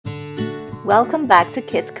Welcome back to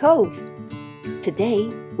Kids Cove. Today,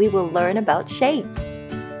 we will learn about shapes.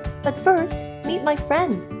 But first, meet my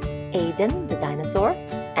friends, Aiden the dinosaur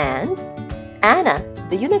and Anna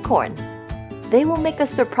the unicorn. They will make a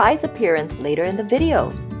surprise appearance later in the video.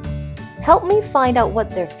 Help me find out what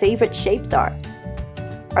their favorite shapes are.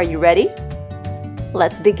 Are you ready?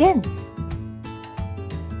 Let's begin.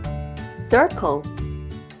 Circle,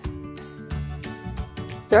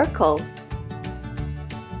 circle.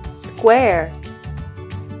 Square,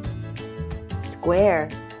 square.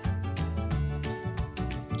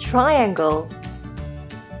 Triangle,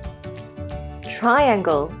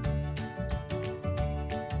 triangle.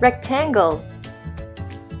 Rectangle,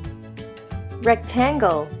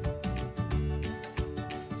 rectangle.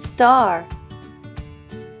 Star,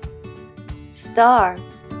 star.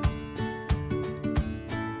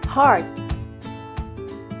 Heart,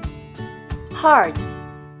 heart.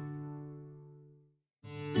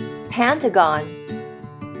 Pentagon,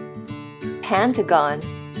 pentagon.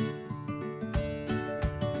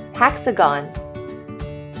 Hexagon,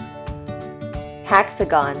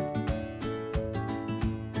 hexagon.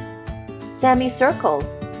 Semicircle,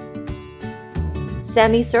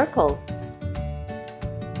 semicircle.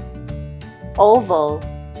 Oval,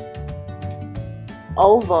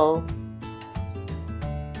 oval.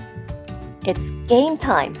 It's game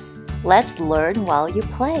time. Let's learn while you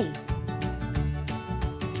play.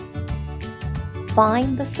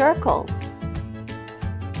 Find the circle.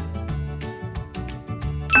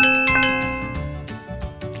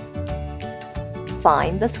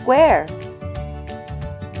 Find the square.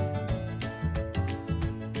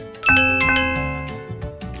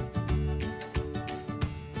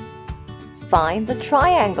 Find the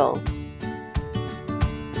triangle.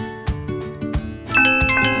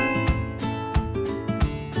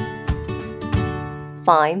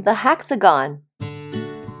 Find the hexagon.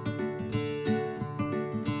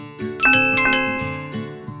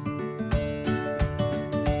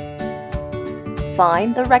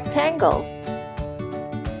 Find the rectangle.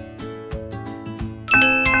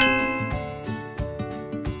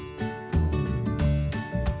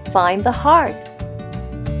 Find the heart.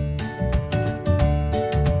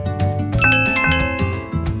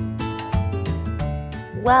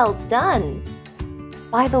 Well done!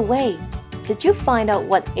 By the way, did you find out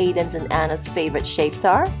what Aiden's and Anna's favorite shapes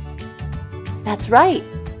are? That's right!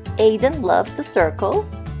 Aiden loves the circle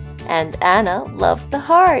and Anna loves the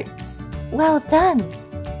heart. Well done!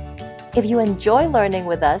 If you enjoy learning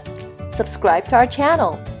with us, subscribe to our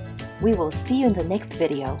channel. We will see you in the next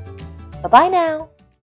video. Bye-bye now!